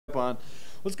on.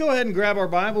 Let's go ahead and grab our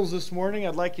Bibles this morning.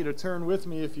 I'd like you to turn with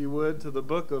me, if you would, to the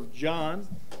book of John,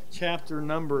 chapter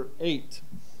number 8.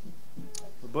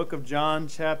 The book of John,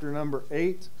 chapter number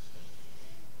 8.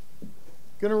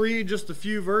 Going to read just a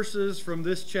few verses from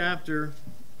this chapter.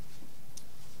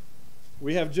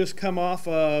 We have just come off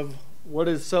of what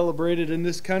is celebrated in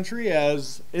this country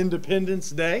as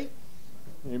Independence Day.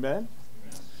 Amen.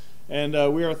 And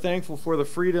we are thankful for the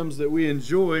freedoms that we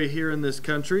enjoy here in this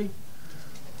country.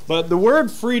 But the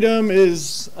word freedom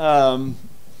is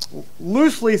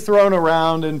loosely thrown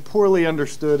around and poorly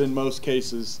understood in most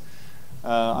cases.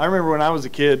 I remember when I was a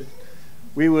kid,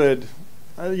 we would,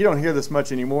 you don't hear this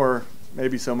much anymore,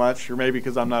 maybe so much, or maybe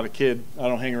because I'm not a kid, I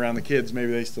don't hang around the kids,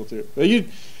 maybe they still do. But you'd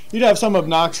have some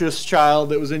obnoxious child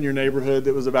that was in your neighborhood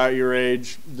that was about your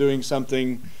age doing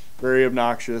something very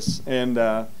obnoxious, and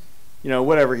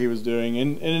whatever he was doing.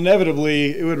 And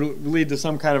inevitably, it would lead to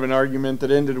some kind of an argument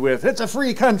that ended with, "It's a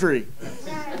free country,"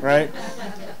 right?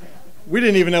 We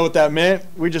didn't even know what that meant.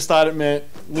 We just thought it meant,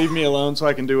 leave me alone so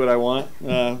I can do what I want.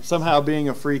 Somehow being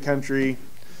a free country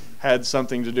had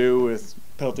something to do with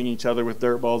pelting each other with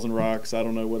dirt balls and rocks. I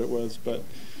don't know what it was, but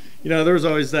there was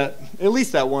always at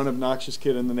least that one obnoxious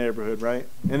kid in the neighborhood, right?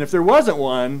 And if there wasn't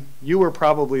one, you were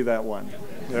probably that one.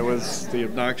 That was the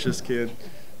obnoxious kid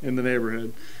in the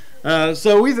neighborhood.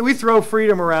 So we throw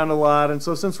freedom around a lot, and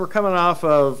so since we're coming off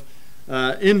of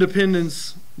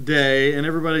Independence Day, and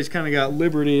everybody's kind of got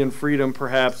liberty and freedom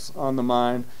perhaps on the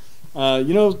mind,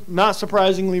 not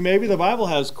surprisingly, maybe the Bible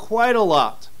has quite a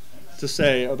lot to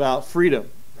say about freedom,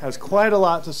 has quite a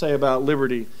lot to say about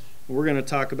liberty. And we're going to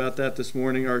talk about that this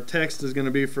morning. Our text is going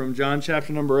to be from John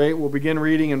chapter number 8. We'll begin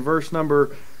reading in verse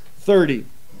number 30.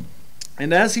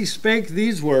 And as he spake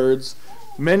these words,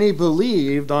 many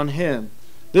believed on him.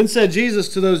 Then said Jesus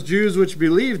to those Jews which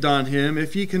believed on him,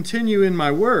 If ye continue in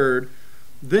my word,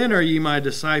 then are ye my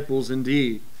disciples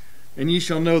indeed. And ye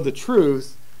shall know the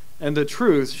truth, and the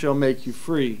truth shall make you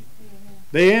free. Amen.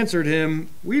 They answered him,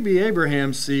 We be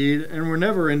Abraham's seed, and were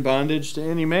never in bondage to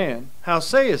any man. How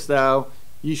sayest thou,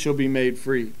 ye shall be made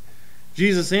free?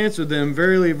 Jesus answered them,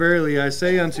 Verily, verily, I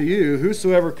say unto you,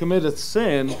 whosoever committeth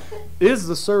sin is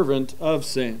the servant of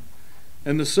sin.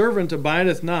 And the servant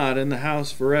abideth not in the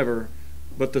house forever,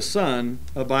 but the Son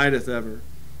abideth ever.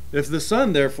 If the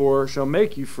Son therefore shall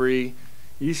make you free,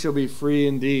 ye shall be free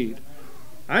indeed.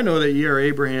 I know that ye are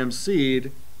Abraham's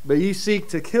seed, but ye seek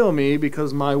to kill me,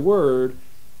 because my word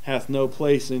hath no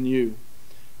place in you.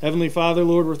 Heavenly Father,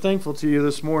 Lord, we're thankful to you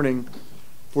this morning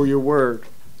for your word.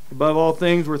 Above all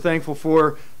things, we're thankful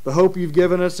for the hope you've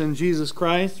given us in Jesus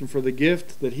Christ, and for the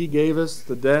gift that he gave us,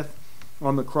 the death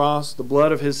on the cross, the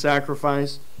blood of his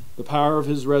sacrifice, the power of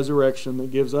his resurrection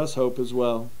that gives us hope as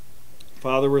well.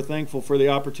 Father, we're thankful for the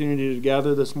opportunity to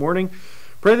gather this morning.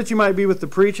 Pray that you might be with the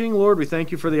preaching. Lord, we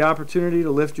thank you for the opportunity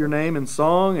to lift your name in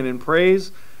song and in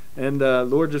praise. And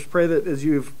Lord, just pray that as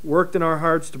you've worked in our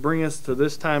hearts to bring us to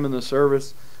this time in the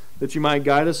service, that you might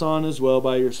guide us on as well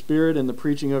by your Spirit in the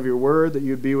preaching of your word, that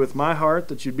you'd be with my heart,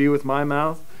 that you'd be with my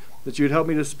mouth, that you'd help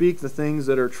me to speak the things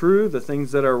that are true, the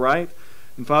things that are right.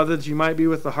 And Father, that you might be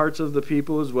with the hearts of the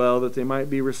people as well, that they might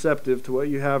be receptive to what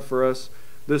you have for us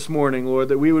this morning, Lord,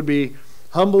 that we would be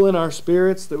humble in our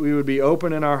spirits, that we would be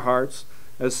open in our hearts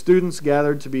as students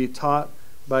gathered to be taught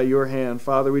by your hand.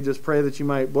 Father, we just pray that you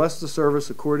might bless the service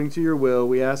according to your will.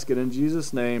 We ask it in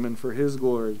Jesus' name and for his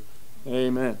glory.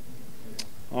 Amen.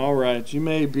 All right, you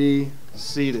may be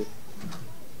seated.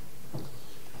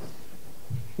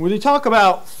 When we talk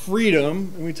about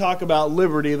freedom and we talk about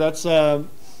liberty, that's a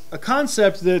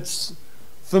concept that's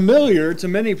familiar to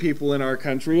many people in our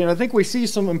country, and I think we see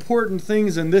some important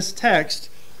things in this text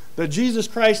that Jesus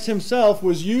Christ himself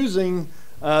was using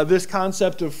this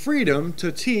concept of freedom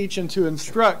to teach and to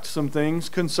instruct some things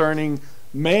concerning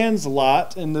man's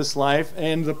lot in this life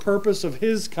and the purpose of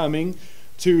his coming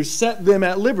to set them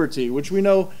at liberty, which we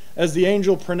know as the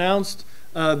angel pronounced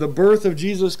the birth of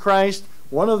Jesus Christ,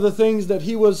 one of the things that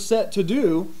he was set to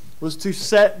do was to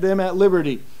set them at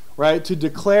liberty. Right, to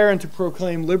declare and to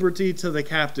proclaim liberty to the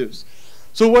captives.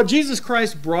 So what Jesus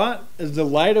Christ brought as the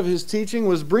light of his teaching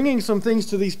was bringing some things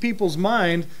to these people's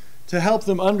mind to help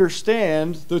them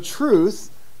understand the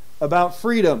truth about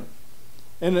freedom.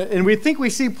 And we think we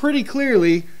see pretty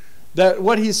clearly that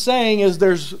what he's saying is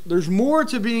there's more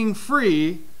to being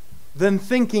free than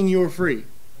thinking you're free.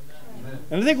 Amen.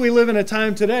 And I think we live in a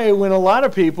time today when a lot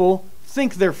of people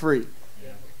think they're free.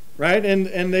 Right?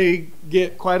 And they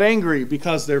get quite angry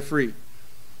because they're free,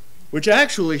 which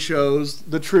actually shows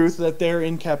the truth that they're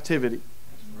in captivity.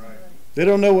 Right. They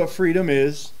don't know what freedom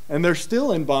is, and they're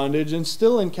still in bondage and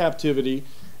still in captivity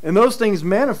And those things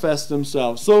manifest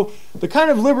themselves. So the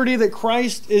kind of liberty that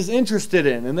Christ is interested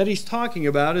in and that he's talking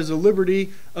about is a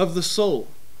liberty of the soul.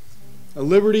 A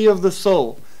liberty of the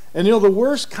soul. And the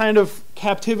worst kind of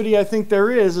captivity I think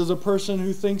there is a person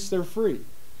who thinks they're free.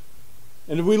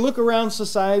 And if we look around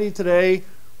society today,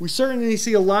 we certainly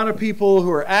see a lot of people who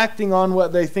are acting on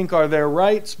what they think are their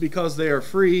rights because they are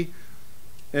free.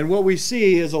 And what we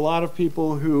see is a lot of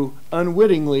people who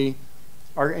unwittingly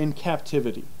are in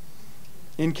captivity.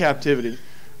 In captivity.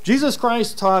 Jesus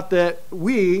Christ taught that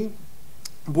we,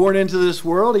 born into this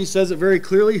world, he says it very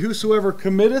clearly, whosoever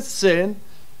committeth sin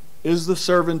is the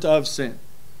servant of sin.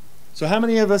 So how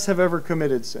many of us have ever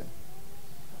committed sin?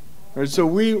 Right, so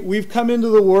we've come into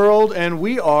the world and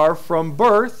we are from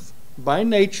birth, by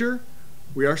nature,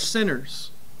 we are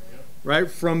sinners. Right?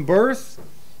 From birth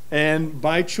and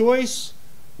by choice,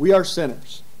 we are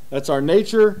sinners. That's our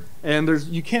nature, and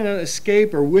you cannot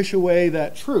escape or wish away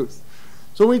that truth.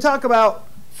 So when we talk about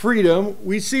freedom,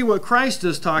 we see what Christ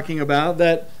is talking about,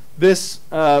 that this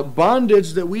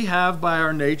bondage that we have by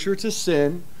our nature to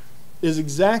sin is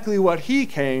exactly what he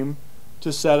came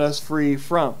to set us free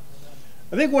from.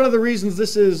 I think one of the reasons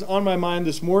this is on my mind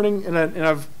this morning, and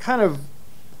I've kind of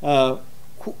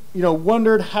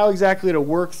wondered how exactly to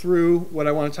work through what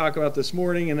I want to talk about this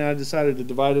morning, and then I decided to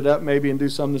divide it up maybe and do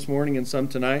some this morning and some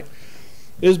tonight,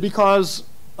 is because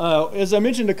as I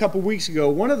mentioned a couple weeks ago,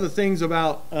 one of the things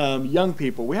about young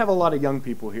people, we have a lot of young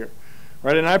people here,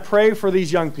 right? And I pray for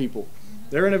these young people.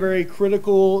 They're in a very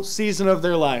critical season of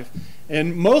their life.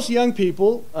 And most young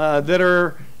people that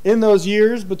are in those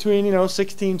years between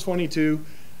 16, 22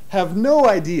 have no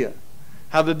idea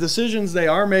how the decisions they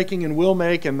are making and will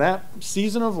make in that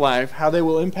season of life, how they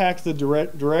will impact the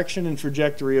direction and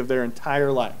trajectory of their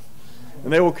entire life.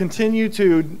 And they will continue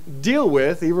to deal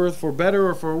with, either for better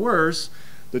or for worse,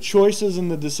 the choices and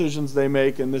the decisions they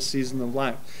make in this season of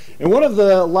life. And one of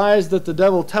the lies that the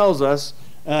devil tells us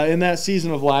in that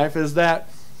season of life is that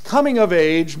coming of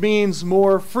age means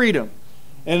more freedom.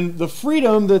 And the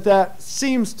freedom that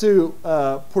seems to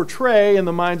portray in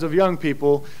the minds of young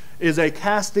people is a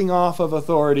casting off of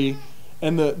authority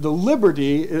and the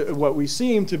liberty, what we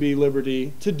seem to be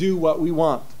liberty, to do what we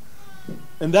want.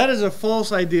 And that is a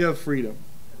false idea of freedom.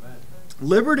 Amen.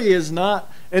 Liberty is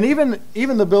not, and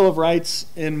even the Bill of Rights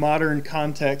in modern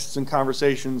contexts and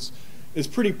conversations is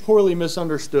pretty poorly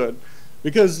misunderstood,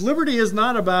 because liberty is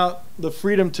not about the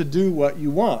freedom to do what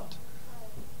you want.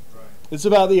 It's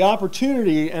about the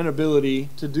opportunity and ability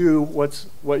to do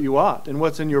what you ought and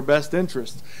what's in your best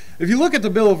interest. If you look at the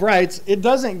Bill of Rights,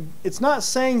 it's not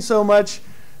saying so much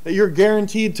that you're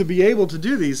guaranteed to be able to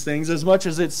do these things as much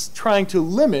as it's trying to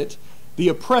limit the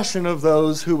oppression of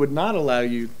those who would not allow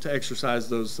you to exercise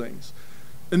those things.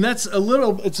 And it's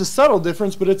a subtle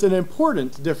difference, but it's an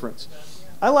important difference.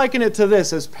 I liken it to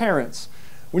this as parents.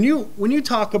 When you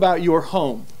talk about your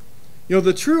home,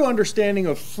 the true understanding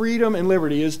of freedom and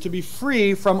liberty is to be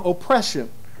free from oppression.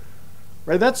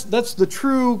 Right? That's the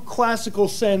true classical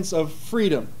sense of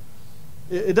freedom.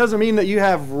 It doesn't mean that you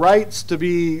have rights to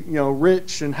be,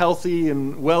 rich and healthy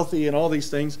and wealthy and all these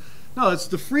things. No, it's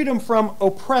the freedom from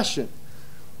oppression,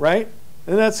 right?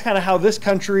 And that's kind of how this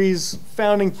country's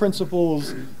founding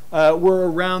principles were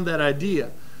around that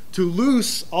idea. To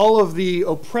loose all of the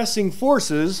oppressing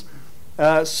forces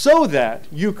so that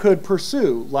you could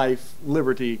pursue life,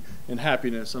 liberty, and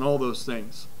happiness, and all those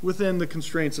things within the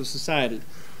constraints of society.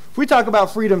 If we talk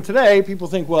about freedom today, people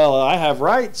think, well, I have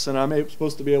rights, and I'm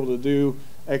supposed to be able to do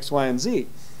X, Y, and Z.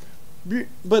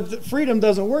 But freedom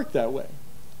doesn't work that way.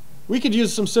 We could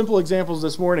use some simple examples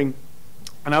this morning,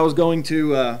 and I was going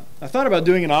to, I thought about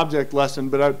doing an object lesson,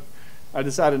 but I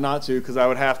decided not to, because I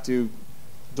would have to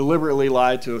deliberately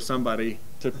lie to somebody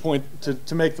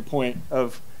to make the point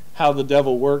of how the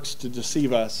devil works to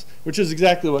deceive us, which is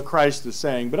exactly what Christ is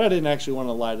saying, but I didn't actually want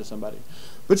to lie to somebody.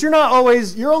 But you're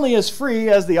only as free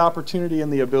as the opportunity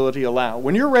and the ability allow.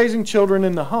 When you're raising children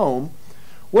in the home,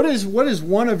 what is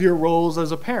one of your roles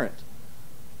as a parent?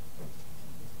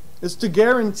 It's to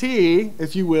guarantee,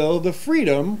 if you will, the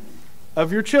freedom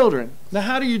of your children. Now,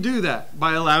 how do you do that?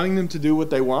 By allowing them to do what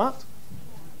they want?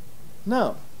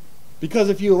 No. Because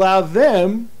if you allow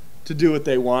them to do what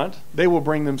they want, they will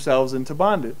bring themselves into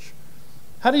bondage.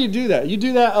 How do you do that? You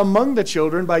do that among the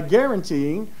children by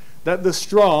guaranteeing that the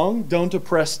strong don't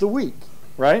oppress the weak,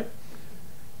 right?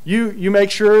 You make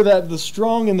sure that the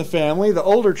strong in the family, the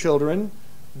older children,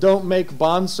 don't make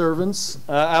bondservants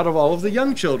out of all of the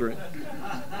young children,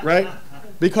 right?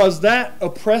 Because that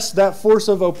force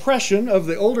of oppression of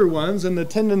the older ones and the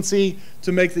tendency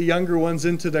to make the younger ones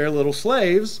into their little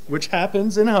slaves, which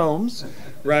happens in homes,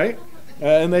 right?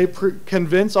 and they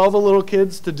convince all the little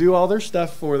kids to do all their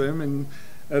stuff for them.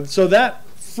 And so that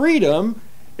freedom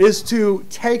is to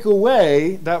take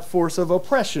away that force of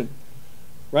oppression,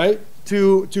 right?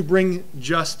 To bring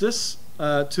justice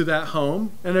to that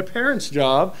home. And a parent's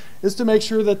job is to make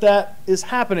sure that that is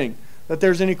happening, that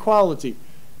there's an equality.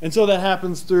 And so that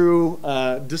happens through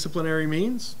disciplinary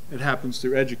means. It happens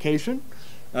through education.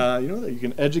 That you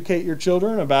can educate your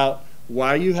children about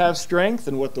why you have strength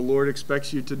and what the Lord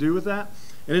expects you to do with that.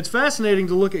 And it's fascinating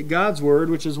to look at God's Word,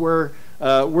 which is where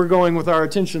we're going with our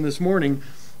attention this morning,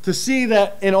 to see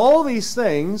that in all these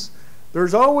things,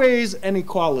 there's always an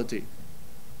equality.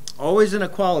 Always an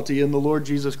equality in the Lord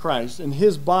Jesus Christ, in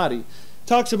His body. It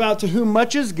talks about to whom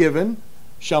much is given,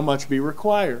 shall much be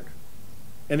required.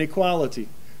 An equality.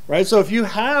 Right? So if you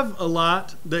have a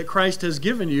lot that Christ has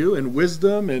given you in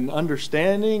wisdom and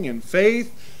understanding and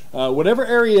faith, whatever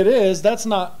area it is, that's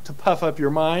not to puff up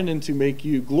your mind and to make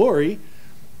you glory.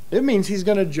 It means He's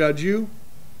going to judge you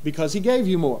because He gave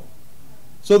you more.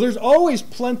 So there's always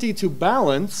plenty to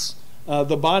balance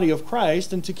the body of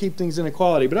Christ and to keep things in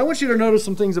equality. But I want you to notice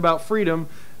some things about freedom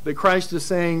that Christ is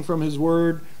saying from His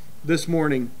Word this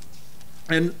morning.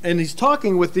 And He's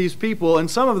talking with these people,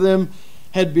 and some of them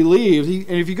had believed.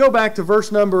 And if you go back to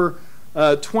verse number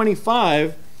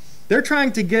 25, they're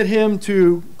trying to get Him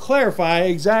to clarify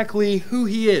exactly who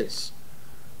He is.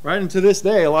 Right? And to this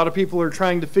day, a lot of people are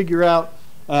trying to figure out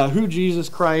who Jesus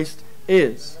Christ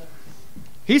is.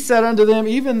 He said unto them,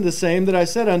 even the same that I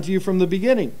said unto you from the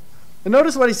beginning. And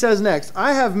notice what He says next.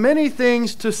 I have many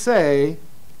things to say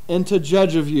and to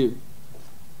judge of you.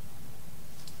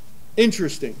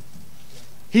 Interesting.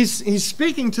 He's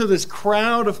speaking to this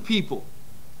crowd of people.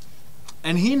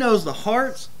 And He knows the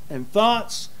hearts and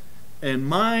thoughts and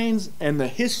minds and the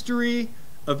history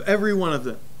of every one of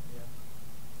them.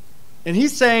 And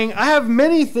He's saying, I have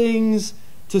many things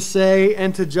to say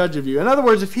and to judge of you. In other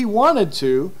words, if He wanted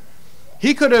to,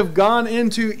 He could have gone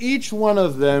into each one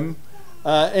of them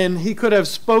and He could have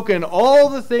spoken all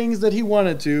the things that He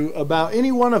wanted to about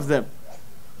any one of them.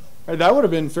 Right, that would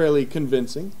have been fairly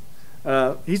convincing.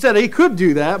 He said He could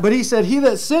do that, but He said, He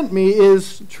that sent me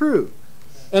is true.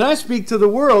 And I speak to the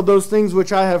world those things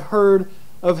which I have heard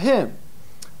of Him.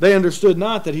 They understood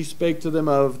not that He spake to them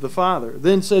of the Father.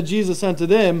 Then said Jesus unto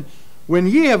them, when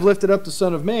ye have lifted up the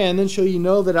Son of Man, then shall ye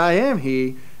know that I am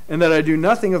He, and that I do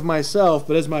nothing of myself,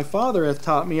 but as my Father hath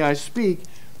taught me, I speak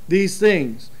these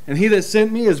things. And He that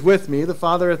sent me is with me. The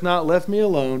Father hath not left me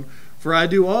alone, for I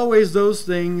do always those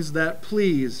things that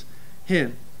please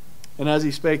Him. And as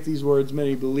He spake these words,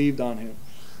 many believed on Him.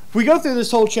 If we go through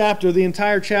this whole chapter, the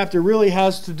entire chapter really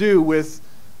has to do with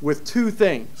two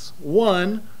things.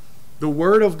 One, the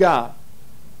Word of God.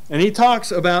 And He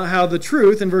talks about how the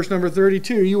truth, in verse number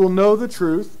 32, you will know the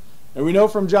truth. And we know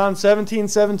from John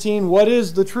 17:17, what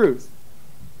is the truth?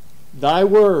 Thy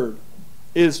Word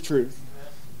is truth.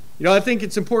 I think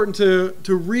it's important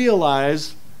to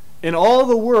realize in all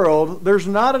the world, there's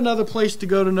not another place to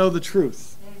go to know the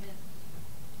truth.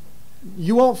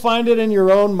 You won't find it in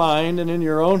your own mind and in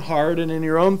your own heart and in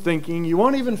your own thinking. You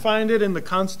won't even find it in the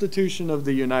Constitution of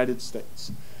the United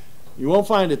States. You won't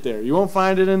find it there. You won't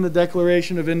find it in the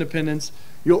Declaration of Independence.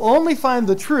 You'll only find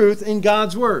the truth in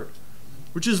God's Word,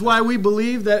 which is why we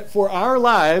believe that for our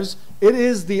lives, it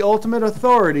is the ultimate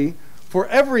authority for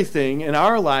everything in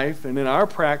our life and in our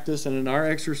practice and in our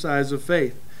exercise of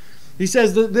faith. He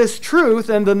says that this truth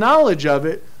and the knowledge of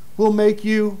it will make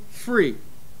you free.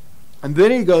 And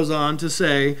then he goes on to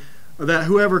say that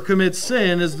whoever commits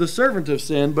sin is the servant of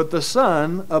sin, but the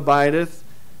Son abideth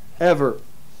ever.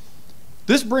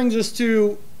 This brings us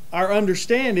to our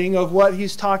understanding of what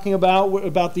he's talking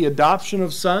about the adoption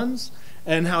of sons,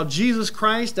 and how Jesus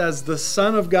Christ, as the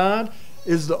Son of God,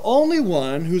 is the only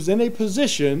one who's in a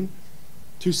position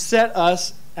to set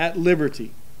us at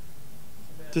liberty.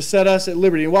 To set us at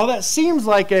liberty. And while that seems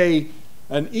like an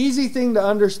easy thing to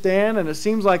understand, and it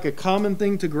seems like a common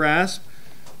thing to grasp,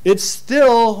 it's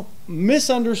still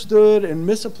misunderstood and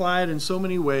misapplied in so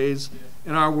many ways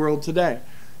in our world today.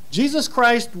 Jesus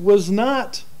Christ was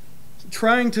not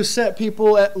trying to set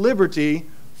people at liberty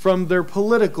from their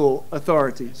political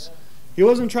authorities. He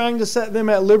wasn't trying to set them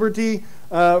at liberty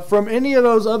from any of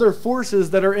those other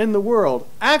forces that are in the world.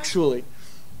 Actually,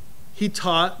 He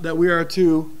taught that we are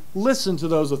to listen to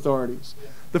those authorities.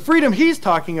 The freedom He's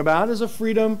talking about is a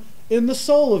freedom in the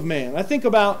soul of man. I think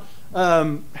about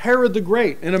Herod the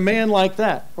Great and a man like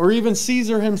that, or even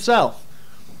Caesar himself.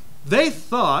 They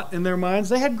thought in their minds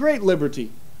they had great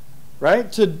liberty,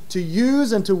 right? To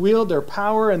use and to wield their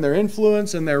power and their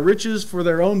influence and their riches for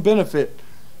their own benefit,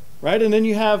 right? And then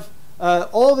you have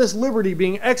all this liberty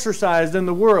being exercised in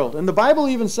the world. And the Bible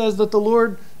even says that the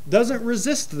Lord doesn't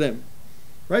resist them.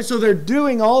 Right? So they're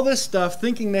doing all this stuff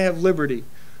thinking they have liberty.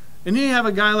 And then you have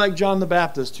a guy like John the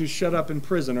Baptist who's shut up in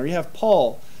prison. Or you have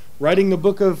Paul writing the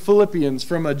book of Philippians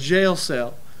from a jail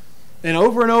cell. And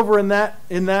over in that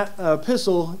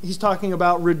epistle, he's talking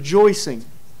about rejoicing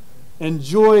and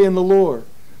joy in the Lord.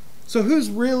 So who's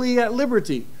really at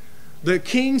liberty? The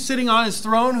king sitting on his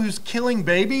throne who's killing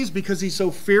babies because he's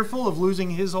so fearful of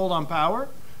losing his hold on power?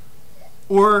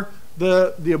 Or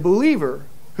the believer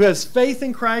who has faith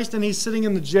in Christ and he's sitting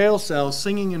in the jail cell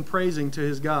singing and praising to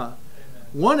his God? Amen.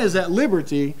 One is at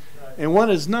liberty and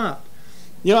one is not.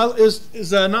 You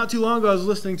know, not too long ago I was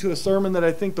listening to a sermon that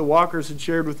I think the Walkers had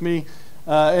shared with me,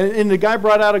 and the guy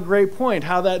brought out a great point,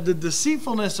 how that the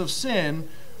deceitfulness of sin,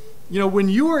 you know, when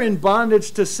you are in bondage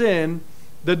to sin,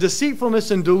 the deceitfulness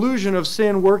and delusion of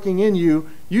sin working in you,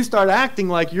 you start acting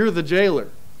like you're the jailer,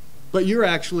 but you're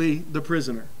actually the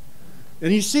prisoner.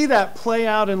 And you see that play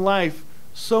out in life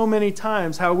so many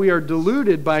times, how we are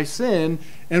deluded by sin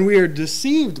and we are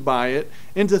deceived by it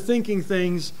into thinking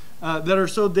things that are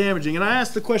so damaging. And I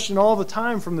ask the question all the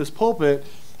time from this pulpit,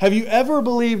 have you ever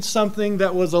believed something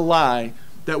that was a lie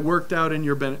that worked out in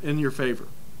your favor?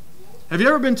 Have you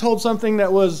ever been told something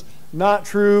that was not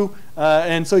true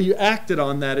and so you acted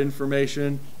on that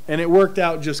information and it worked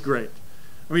out just great?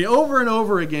 I mean, over and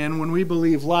over again, when we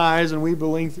believe lies and we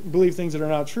believe things that are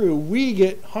not true, we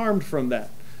get harmed from that.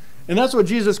 And that's what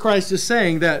Jesus Christ is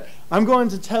saying, that I'm going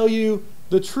to tell you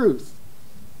the truth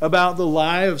about the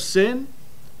lie of sin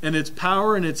and its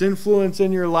power and its influence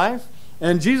in your life.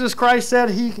 And Jesus Christ said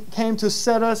he came to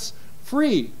set us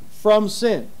free from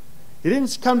sin. He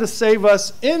didn't come to save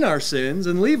us in our sins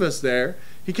and leave us there.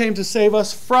 He came to save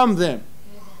us from them.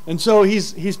 And so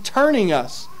he's turning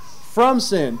us from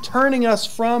sin, turning us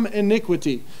from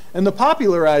iniquity. And the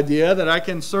popular idea that I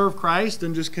can serve Christ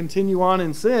and just continue on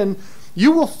in sin,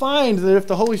 you will find that if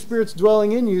the Holy Spirit's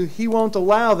dwelling in you, he won't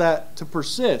allow that to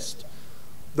persist.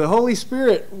 The Holy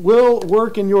Spirit will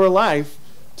work in your life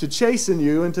to chasten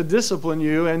you and to discipline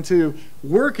you and to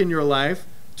work in your life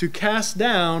to cast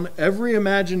down every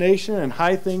imagination and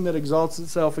high thing that exalts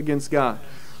itself against God.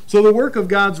 So the work of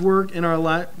God's work in our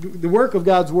life, the work of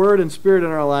God's Word and Spirit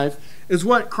in our life is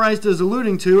what Christ is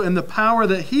alluding to, and the power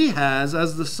that he has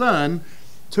as the Son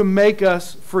to make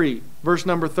us free. Verse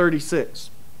number 36.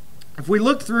 If we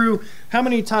look through how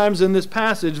many times in this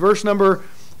passage, verse number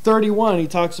 31, he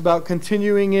talks about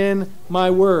continuing in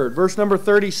my word. Verse number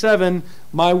 37,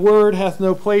 my word hath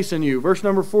no place in you. Verse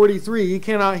number 43, ye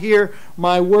cannot hear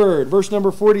my word. Verse number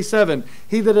 47,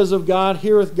 he that is of God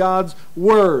heareth God's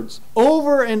words.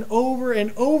 Over and over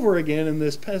and over again in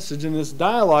this passage, in this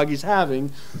dialogue he's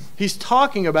having, he's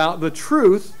talking about the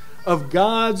truth of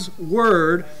God's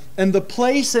word and the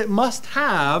place it must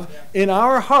have in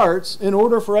our hearts in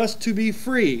order for us to be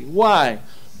free. Why?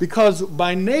 Because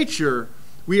by nature,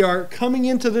 we are coming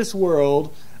into this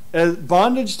world as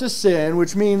bondage to sin,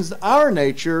 which means our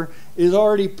nature is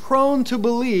already prone to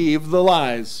believe the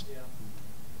lies.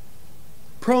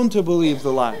 Prone to believe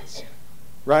the lies.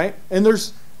 Right? And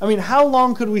how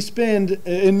long could we spend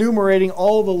enumerating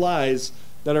all the lies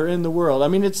that are in the world? I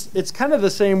mean, it's kind of the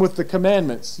same with the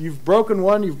commandments. You've broken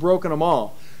one, you've broken them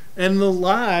all. And the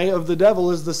lie of the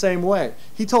devil is the same way.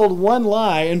 He told one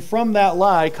lie, and from that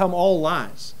lie come all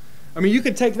lies. I mean, you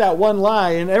could take that one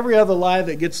lie, and every other lie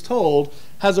that gets told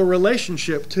has a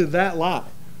relationship to that lie.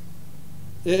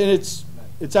 And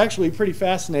it's actually pretty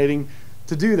fascinating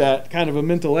to do that kind of a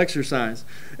mental exercise.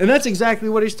 And that's exactly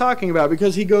what he's talking about,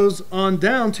 because he goes on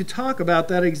down to talk about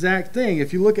that exact thing.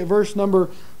 If you look at verse number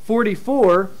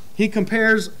 44, he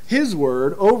compares his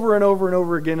word over and over and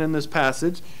over again in this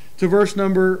passage to verse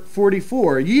number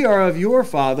 44. Ye are of your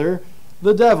father,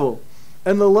 the devil,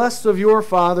 and the lusts of your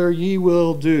father ye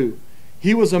will do.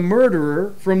 He was a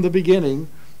murderer from the beginning,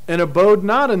 and abode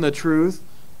not in the truth,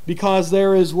 because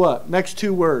there is what? Next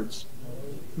two words.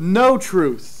 No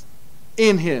truth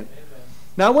in him. Amen.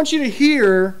 Now I want you to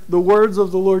hear the words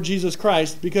of the Lord Jesus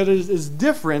Christ, because it is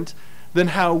different than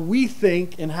how we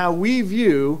think and how we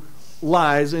view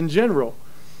lies in general.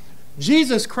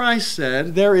 Jesus Christ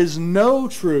said there is no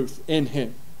truth in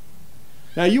him.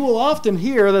 Now you will often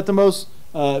hear that the most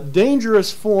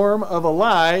dangerous form of a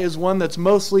lie is one that's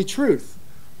mostly truth.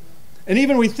 And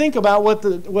even we think about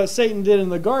what Satan did in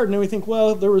the garden, and we think,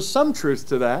 well, there was some truth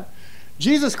to that.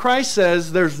 Jesus Christ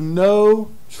says there's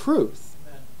no truth.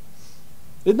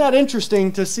 Isn't that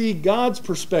interesting to see God's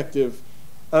perspective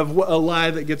of a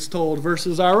lie that gets told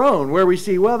versus our own, where we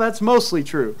see, well, that's mostly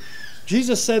true.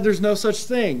 Jesus said there's no such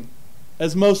thing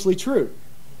as mostly true.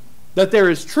 That there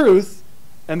is truth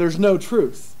and there's no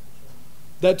truth.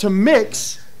 That to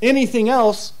mix anything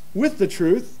else with the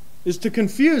truth is to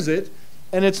confuse it,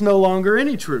 and it's no longer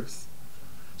any truth.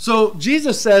 So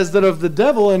Jesus says that of the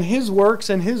devil and his works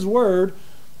and his word,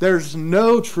 there's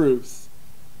no truth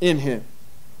in him.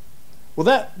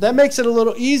 Well, that makes it a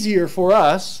little easier for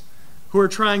us who are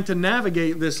trying to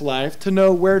navigate this life to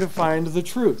know where to find the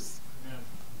truth.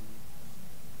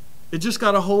 It just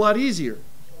got a whole lot easier.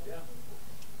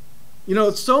 You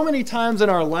know, so many times in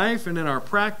our life and in our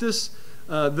practice,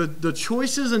 the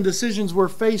choices and decisions we're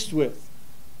faced with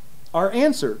are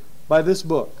answered by this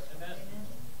book.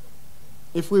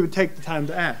 If we would take the time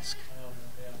to ask.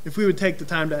 If we would take the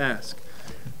time to ask.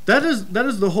 That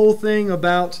is the whole thing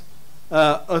about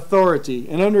authority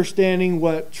and understanding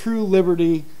what true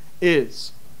liberty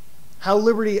is. How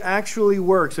liberty actually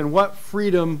works and what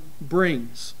freedom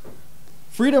brings.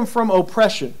 Freedom from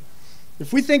oppression.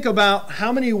 If we think about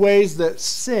how many ways that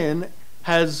sin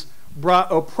has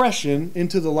brought oppression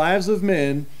into the lives of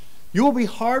men, you will be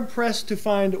hard-pressed to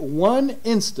find one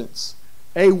instance,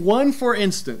 for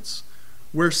instance,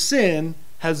 where sin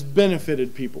has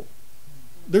benefited people.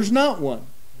 There's not one.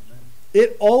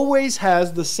 It always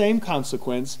has the same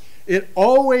consequence. It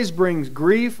always brings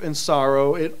grief and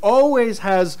sorrow. It always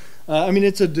has,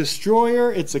 it's a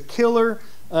destroyer, it's a killer.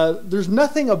 There's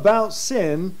nothing about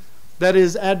sin that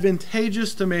is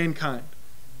advantageous to mankind.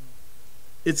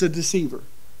 It's a deceiver.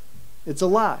 It's a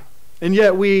lie. And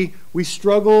yet we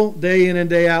struggle day in and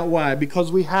day out. Why?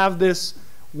 Because we have this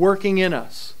working in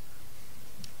us.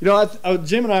 You know,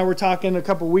 Jim and I were talking a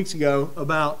couple weeks ago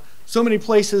about so many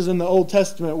places in the Old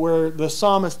Testament where the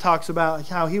psalmist talks about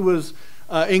how he was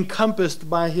encompassed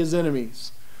by his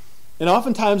enemies. And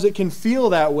oftentimes it can feel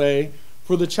that way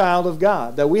for the child of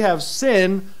God, that we have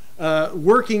sin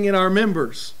working in our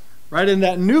members, right? And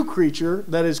that new creature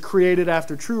that is created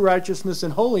after true righteousness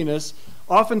and holiness,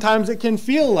 oftentimes it can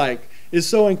feel like is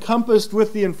so encompassed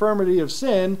with the infirmity of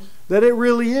sin that it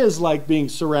really is like being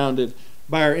surrounded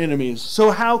by our enemies.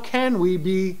 So how can we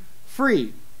be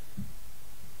free?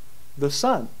 The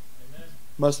Son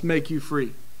must make you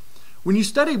free. When you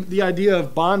study the idea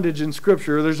of bondage in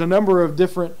Scripture, there's a number of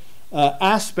different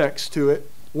aspects to it.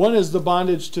 One is the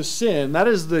bondage to sin. That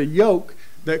is the yoke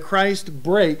that Christ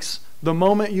breaks the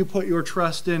moment you put your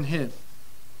trust in Him.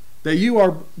 That you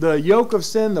are the yoke of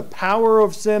sin, the power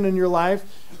of sin in your life,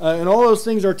 and all those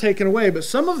things are taken away. But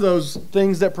some of those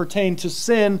things that pertain to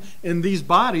sin in these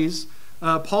bodies,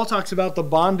 Paul talks about the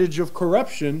bondage of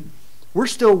corruption. We're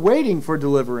still waiting for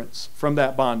deliverance from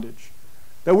that bondage.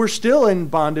 That we're still in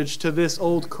bondage to this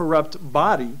old corrupt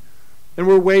body, and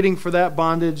we're waiting for that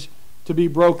bondage to be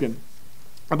broken.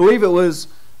 I believe it was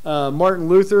Martin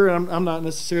Luther, and I'm not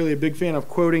necessarily a big fan of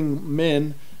quoting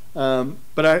men,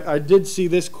 but I did see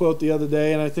this quote the other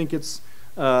day, and I think it's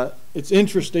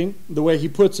interesting the way he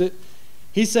puts it.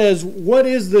 He says, "What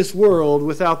is this world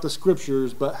without the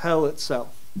Scriptures but hell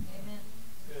itself?" Amen.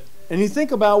 And you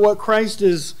think about what Christ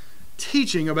is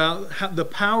teaching about the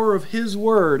power of His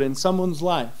Word in someone's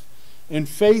life and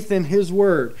faith in His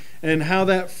Word and how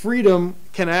that freedom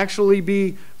can actually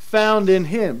be found in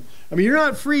Him. I mean, you're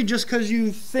not free just because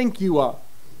you think you are.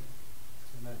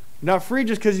 Amen. You're not free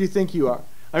just because you think you are.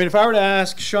 I mean, if I were to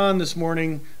ask Sean this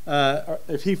morning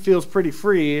if he feels pretty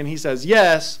free and he says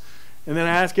yes, and then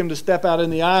I ask him to step out in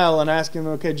the aisle and ask him,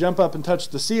 okay, jump up and touch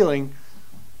the ceiling,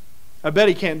 I bet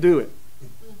he can't do it.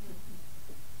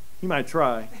 He might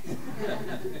try.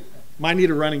 Might need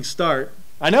a running start.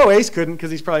 I know Ace couldn't because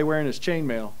he's probably wearing his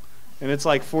chainmail, and it's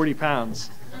like 40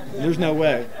 pounds. There's no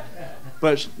way.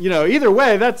 But, you know, either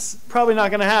way, that's probably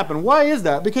not going to happen. Why is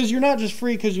that? Because you're not just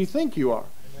free because you think you are.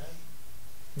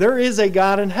 There is a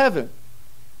God in heaven.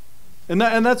 And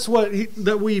that's what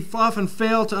that we often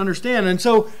fail to understand. And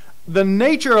so the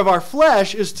nature of our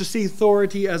flesh is to see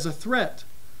authority as a threat.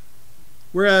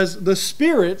 Whereas the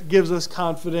Spirit gives us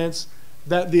confidence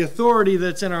that the authority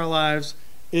that's in our lives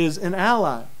is an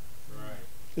ally. Right.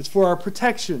 It's for our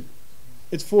protection.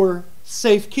 It's for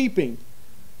safekeeping.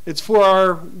 It's for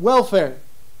our welfare.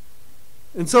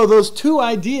 And so those two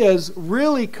ideas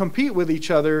really compete with each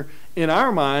other in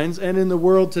our minds and in the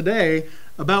world today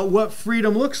about what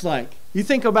freedom looks like. You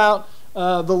think about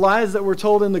the lies that were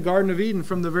told in the Garden of Eden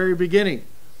from the very beginning.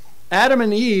 Adam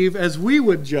and Eve, as we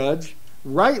would judge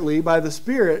rightly by the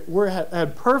Spirit,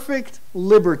 had perfect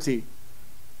liberty.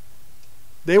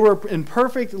 They were in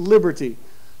perfect liberty.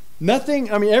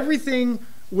 Everything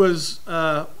was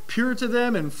pure to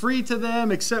them and free to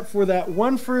them except for that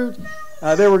one fruit.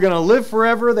 They were going to live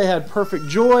forever. They had perfect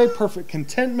joy, perfect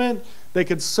contentment. They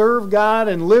could serve God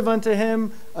and live unto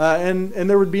Him, and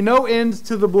there would be no end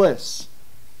to the bliss.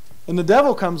 And the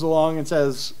devil comes along and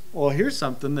says, well, here's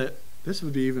something that this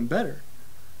would be even better.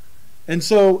 And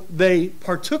so they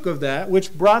partook of that,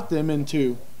 which brought them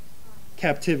into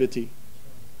captivity.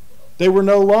 They were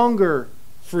no longer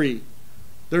free.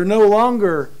 They're no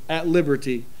longer at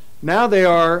liberty. Now they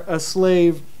are a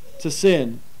slave to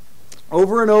sin.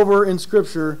 Over and over in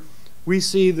Scripture, we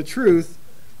see the truth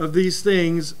of these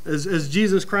things as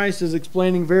Jesus Christ is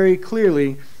explaining very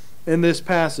clearly in this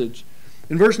passage.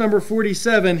 In verse number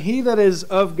 47, he that is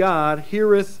of God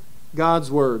heareth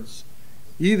God's words.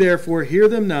 Ye therefore hear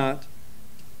them not,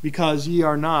 because ye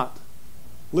are not.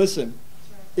 Listen,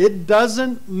 it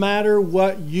doesn't matter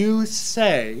what you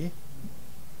say.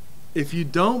 If you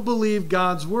don't believe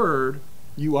God's word,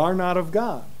 you are not of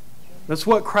God. That's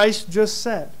what Christ just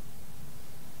said.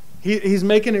 He's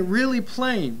making it really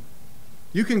plain.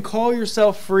 You can call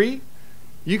yourself free.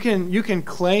 You can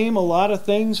claim a lot of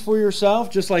things for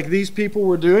yourself, just like these people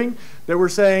were doing, that were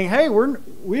saying, hey,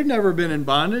 we've never been in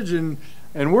bondage, and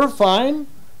we're fine,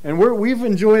 and we've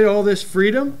enjoyed all this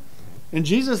freedom. And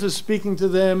Jesus is speaking to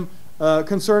them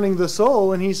concerning the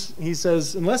soul, and he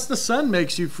says, unless the Son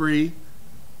makes you free,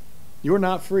 you're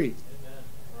not free. Amen.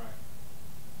 Right.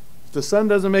 If the Son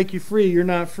doesn't make you free, you're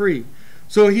not free.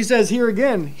 So he says here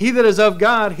again, he that is of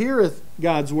God heareth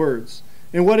God's words.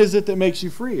 And what is it that makes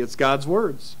you free? It's God's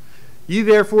words. Ye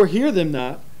therefore hear them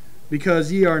not,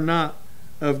 because ye are not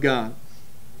of God.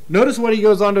 Notice what he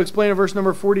goes on to explain in verse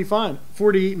number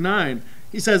 49.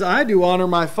 He says, I do honor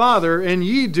my Father, and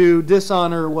ye do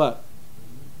dishonor what?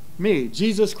 Me,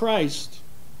 Jesus Christ,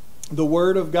 the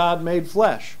Word of God made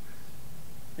flesh.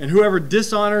 And whoever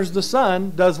dishonors the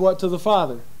Son does what to the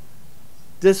Father?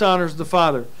 Dishonors the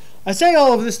Father. I say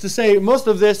all of this to say most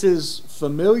of this is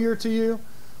familiar to you,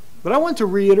 but I want to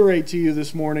reiterate to you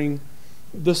this morning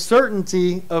the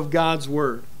certainty of God's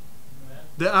Word.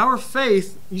 That our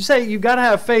faith, you say you've got to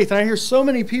have faith, and I hear so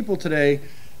many people today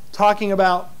talking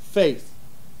about faith.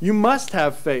 You must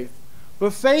have faith.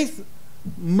 But faith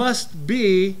must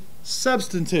be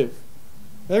substantive.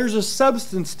 There's a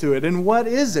substance to it. And what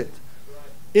is it?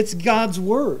 It's God's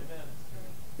Word.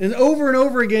 And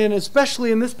over again,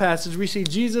 especially in this passage, we see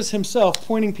Jesus himself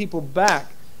pointing people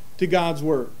back to God's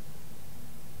Word.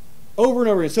 Over and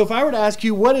over again. So if I were to ask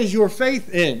you, what is your faith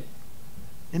in?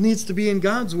 It needs to be in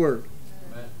God's Word.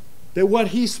 Amen. That what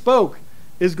He spoke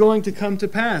is going to come to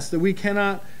pass. That we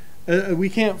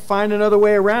can't find another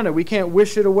way around it. We can't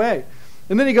wish it away.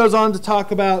 And then he goes on to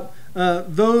talk about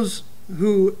those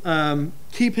who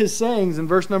keep His sayings in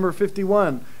verse number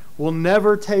 51 will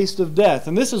never taste of death.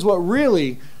 And this is what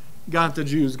really got the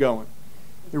Jews going.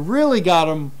 It really got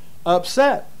them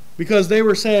upset, because they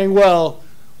were saying, well,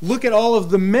 look at all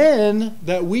of the men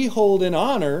that we hold in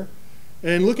honor,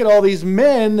 and look at all these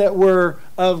men that were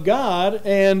of God,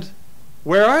 and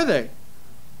where are they?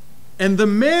 And the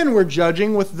men were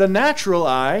judging with the natural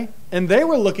eye, and they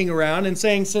were looking around and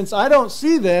saying, since I don't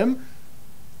see them,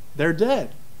 they're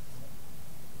dead.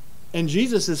 And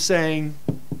Jesus is saying,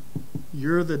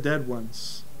 you're the dead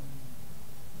ones.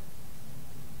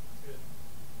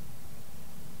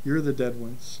 You're the dead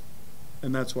ones.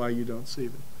 And that's why you don't see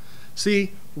them.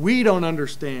 See, we don't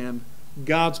understand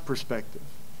God's perspective.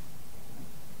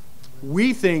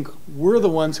 We think we're the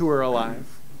ones who are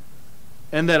alive,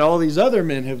 and that all these other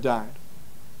men have died.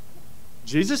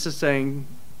 Jesus is saying,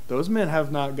 those men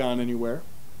have not gone anywhere.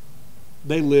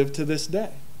 They live to this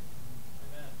day.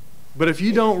 Amen. But if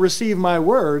you don't receive my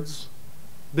words,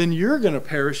 then you're going to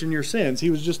perish in your sins. He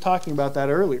was just talking about that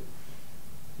earlier.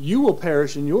 You will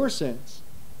perish in your sins.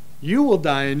 You will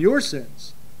die in your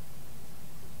sins.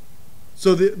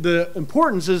 So the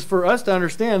importance is for us to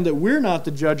understand that we're not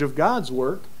the judge of God's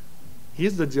work.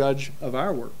 He's the judge of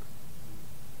our work.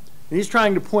 And he's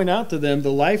trying to point out to them,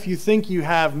 the life you think you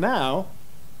have now,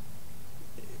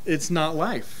 it's not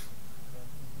life.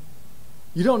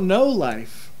 You don't know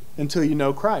life until you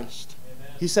know Christ.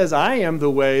 Amen. He says, I am the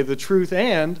way, the truth,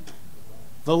 and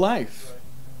the life.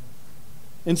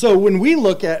 And so when we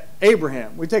look at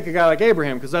Abraham, we take a guy like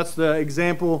Abraham, because that's the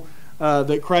example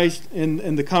that Christ,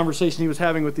 in the conversation he was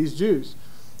having with these Jews.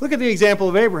 Look at the example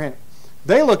of Abraham.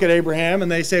 They look at Abraham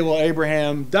and they say, well,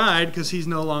 Abraham died because he's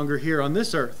no longer here on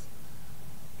this earth.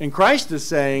 And Christ is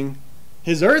saying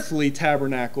his earthly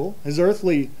tabernacle, his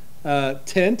earthly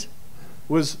tent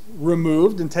was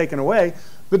removed and taken away.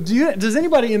 But does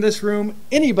anybody in this room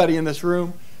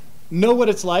know what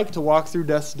it's like to walk through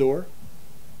death's door?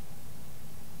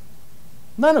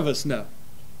 None of us know.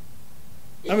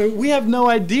 I mean, we have no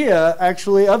idea,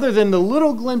 actually, other than the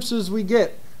little glimpses we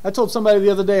get. I told somebody the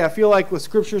other day, I feel like with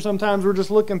Scripture sometimes we're just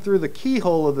looking through the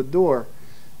keyhole of the door.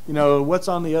 You know, what's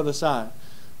on the other side.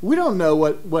 We don't know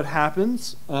what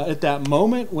happens at that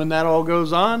moment when that all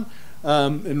goes on.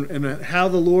 and how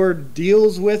the Lord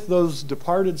deals with those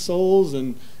departed souls.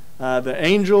 And the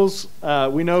angels,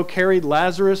 we know, carried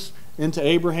Lazarus into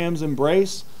Abraham's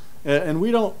embrace. And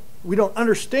we don't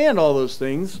understand all those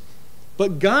things,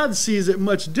 but God sees it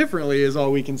much differently, is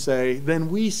all we can say, than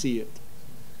we see it.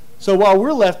 So while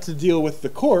we're left to deal with the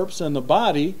corpse and the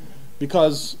body,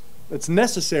 because it's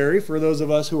necessary for those of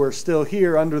us who are still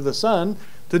here under the sun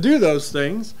to do those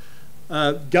things,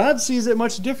 God sees it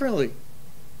much differently.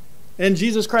 And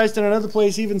Jesus Christ in another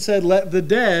place even said, let the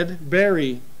dead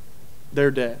bury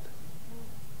their dead.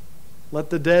 Let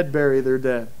the dead bury their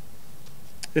dead.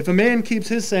 If a man keeps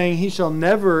his saying, he shall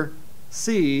never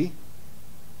see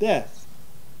death.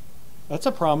 That's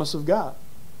a promise of God.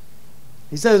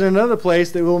 He says in another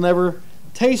place that we'll never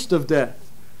taste of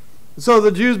death. So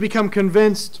the Jews become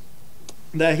convinced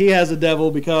that he has a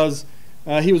devil because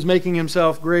he was making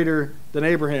himself greater than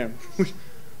Abraham.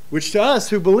 Which to us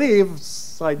who believe,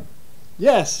 it's like,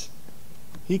 yes,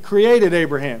 he created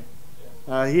Abraham.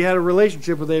 He had a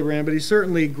relationship with Abraham, but he's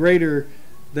certainly greater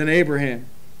than Abraham.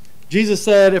 Jesus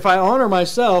said, if I honor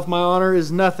myself, my honor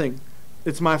is nothing.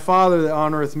 It's my Father that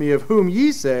honoreth me, of whom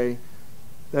ye say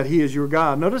that he is your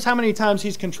God. Notice how many times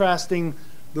he's contrasting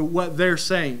what they're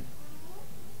saying.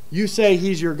 You say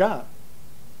he's your God.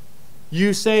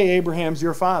 You say Abraham's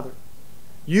your father.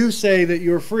 You say that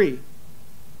you're free.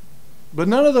 But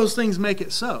none of those things make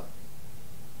it so.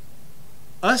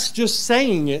 Us just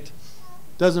saying it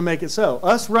doesn't make it so.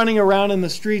 Us running around in the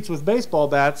streets with baseball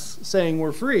bats saying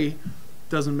we're free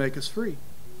doesn't make us free.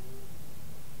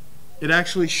 It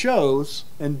actually shows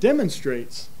and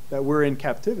demonstrates that we're in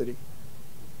captivity.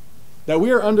 That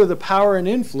we are under the power and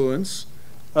influence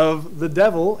of the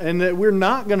devil, and that we're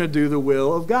not going to do the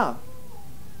will of God.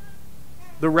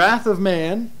 The wrath of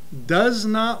man does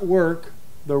not work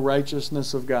the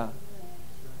righteousness of God.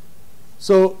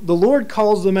 So the Lord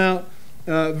calls them out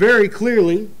very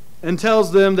clearly and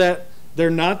tells them that they're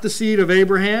not the seed of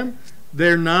Abraham.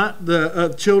 They're not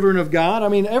the children of God. I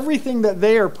mean, everything that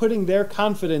they are putting their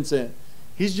confidence in,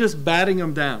 he's just batting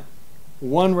them down,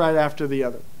 one right after the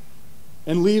other,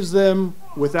 and leaves them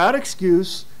without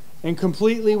excuse and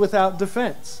completely without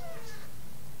defense.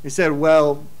 He said,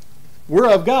 well,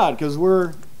 we're of God because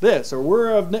we're this, or we're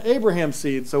of Abraham's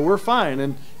seed, so we're fine.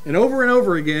 And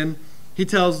over again, he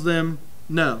tells them,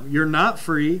 no, you're not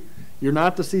free. You're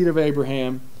not the seed of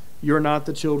Abraham. You're not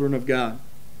the children of God.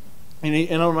 And I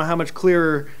don't know how much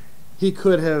clearer he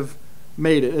could have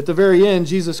made it. At the very end,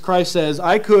 Jesus Christ says,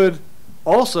 I could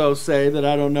also say that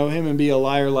I don't know him and be a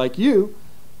liar like you,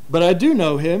 but I do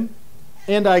know him,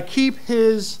 and I keep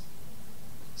his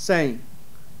saying.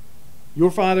 Your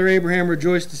father Abraham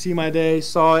rejoiced to see my day,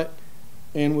 saw it,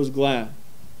 and was glad.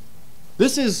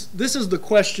 This is the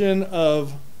question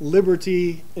of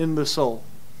liberty in the soul.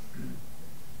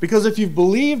 Because if you've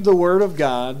believed the word of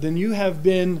God, then you have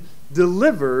been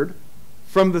delivered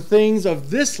from the things of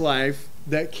this life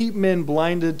that keep men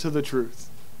blinded to the truth.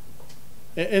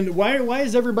 And why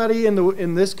is everybody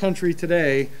in this country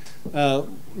today,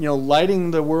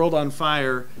 lighting the world on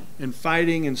fire and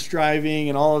fighting and striving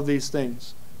and all of these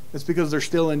things? It's because they're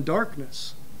still in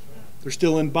darkness. They're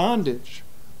still in bondage.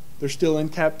 They're still in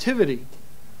captivity.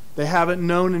 They haven't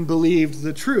known and believed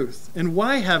the truth. And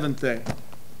why haven't they?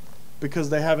 Because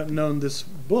they haven't known this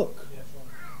book.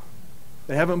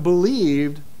 They haven't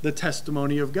believed the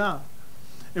testimony of God.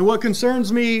 And what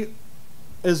concerns me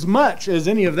as much as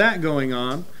any of that going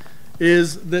on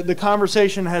is that the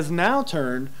conversation has now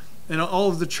turned and all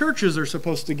of the churches are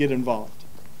supposed to get involved.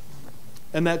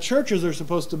 And that churches are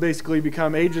supposed to basically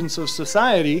become agents of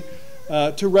society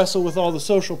to wrestle with all the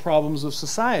social problems of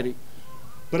society.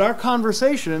 But our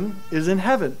conversation is in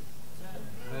heaven.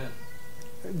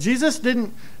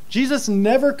 Amen. Jesus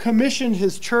never commissioned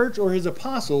his church or his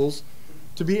apostles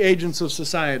to be agents of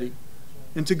society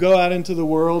and to go out into the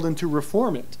world and to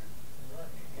reform it.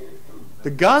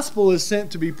 The gospel is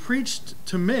sent to be preached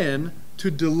to men to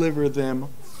deliver them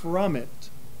from it.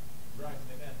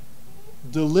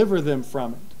 Deliver them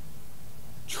from it.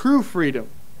 True freedom.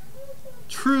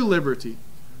 True liberty.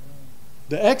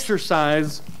 The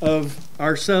exercise of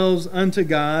ourselves unto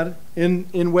God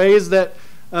in ways that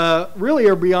really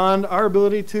are beyond our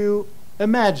ability to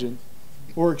imagine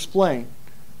or explain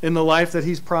in the life that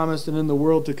he's promised and in the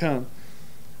world to come.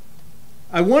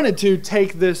 I wanted to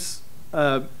take this,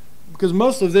 because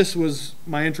most of this was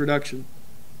my introduction,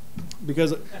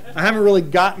 because I haven't really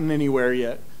gotten anywhere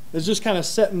yet. It's just kind of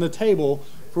setting the table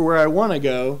for where I want to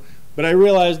go, but I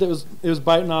realized it was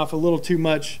biting off a little too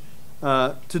much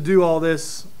to do all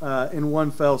this in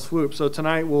one fell swoop. So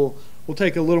tonight we'll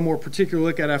take a little more particular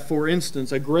look at a for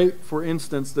instance, a great for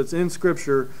instance that's in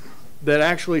Scripture that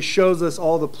actually shows us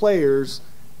all the players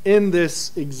in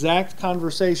this exact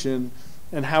conversation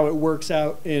and how it works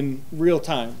out in real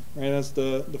time. Right? That's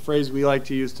the phrase we like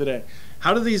to use today.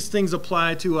 How do these things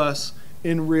apply to us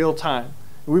in real time?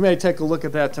 We may take a look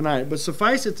at that tonight, but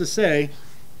suffice it to say,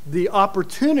 the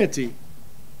opportunity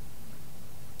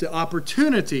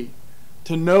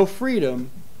to know freedom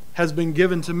has been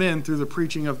given to men through the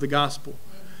preaching of the gospel.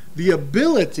 The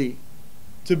ability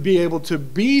to be able to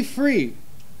be free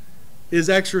is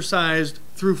exercised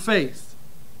through faith.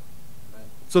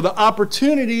 So the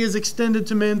opportunity is extended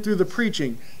to men through the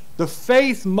preaching. The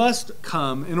faith must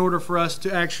come in order for us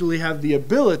to actually have the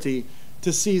ability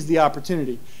to seize the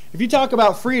opportunity. If you talk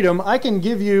about freedom, I can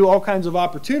give you all kinds of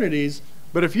opportunities,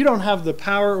 but if you don't have the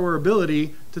power or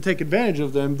ability to take advantage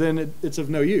of them, then it's of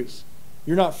no use.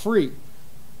 You're not free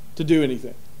to do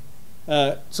anything.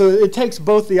 So it takes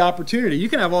both the opportunity. You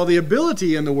can have all the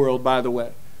ability in the world, by the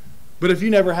way, but if you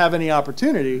never have any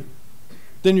opportunity,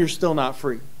 then you're still not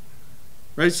free.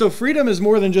 Right? So freedom is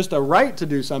more than just a right to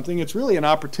do something. It's really an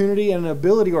opportunity and an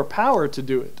ability or power to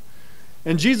do it.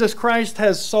 And Jesus Christ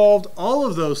has solved all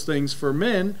of those things for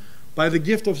men by the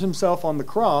gift of himself on the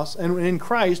cross, and in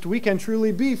Christ we can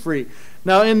truly be free.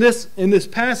 Now in this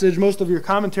passage, most of your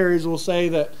commentaries will say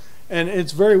that, and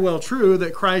it's very well true,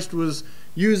 that Christ was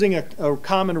using a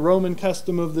common Roman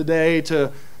custom of the day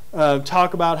to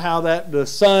talk about how that the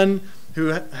son who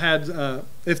had,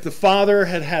 if the father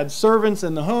had servants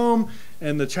in the home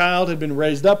and the child had been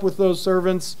raised up with those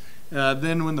servants,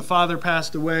 then when the father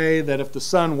passed away, that if the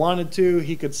son wanted to,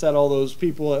 he could set all those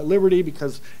people at liberty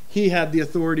because he had the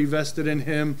authority vested in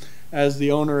him as the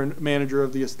owner and manager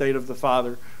of the estate of the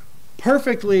father.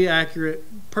 Perfectly accurate,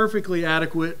 perfectly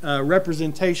adequate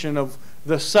representation of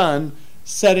the son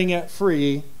setting at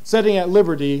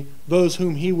liberty those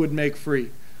whom he would make free.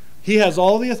 He has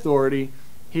all the authority.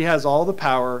 He has all the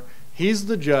power. He's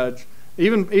the judge.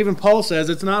 Even Paul says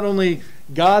it's not only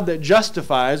God that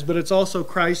justifies, but it's also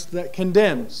Christ that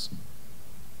condemns.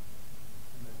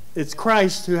 It's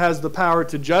Christ who has the power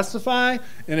to justify,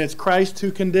 and it's Christ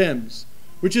who condemns,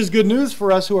 which is good news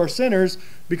for us who are sinners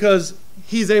because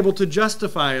he's able to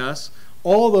justify us,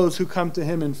 all those who come to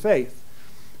him in faith.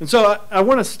 And so I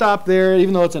want to stop there,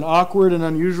 even though it's an awkward and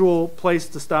unusual place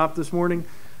to stop this morning,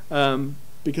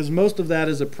 because most of that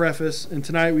is a preface, and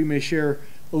tonight we may share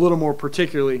a little more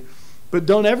particularly. But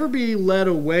don't ever be led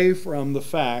away from the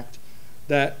fact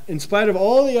that in spite of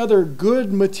all the other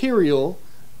good material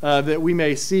that we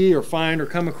may see or find or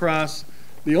come across,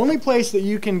 the only place that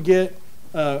you can get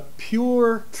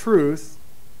pure truth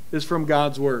is from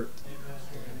God's Word.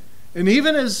 And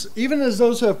even as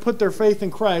those who have put their faith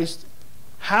in Christ,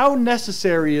 how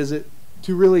necessary is it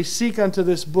to really seek unto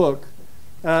this book?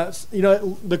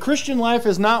 The Christian life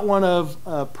is not one of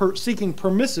seeking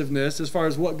permissiveness as far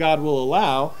as what God will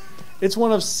allow. It's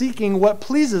one of seeking what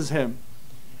pleases him.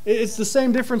 It's the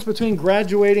same difference between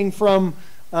graduating from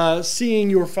seeing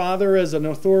your father as an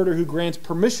authority who grants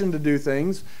permission to do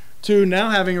things to now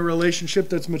having a relationship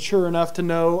that's mature enough to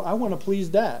know, I want to please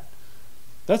Dad.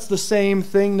 That's the same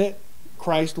thing that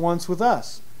Christ wants with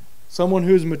us. Someone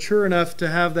who's mature enough to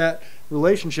have that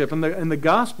relationship. And the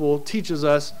gospel teaches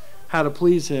us how to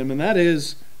please him. And that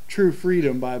is true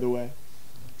freedom, by the way.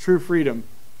 True freedom.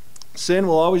 Sin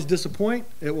will always disappoint.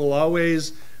 It will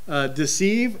always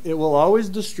deceive. It will always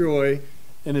destroy.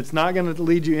 And it's not going to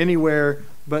lead you anywhere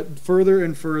but further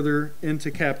and further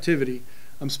into captivity.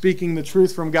 I'm speaking the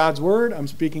truth from God's Word. I'm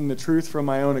speaking the truth from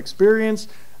my own experience.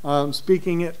 I'm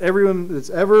speaking it. Everyone that's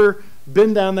ever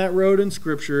been down that road in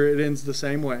Scripture, it ends the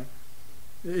same way.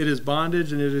 It is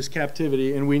bondage and it is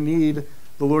captivity, and we need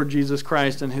the Lord Jesus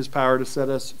Christ and his power to set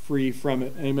us free from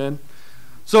it. Amen.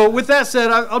 So with that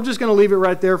said, I'm just going to leave it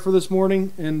right there for this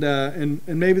morning, and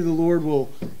maybe the Lord will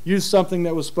use something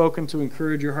that was spoken to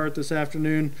encourage your heart this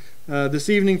afternoon. This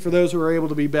evening, for those who are able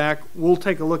to be back, we'll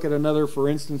take a look at another, for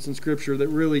instance, in Scripture that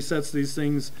really sets these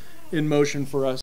things in motion for us.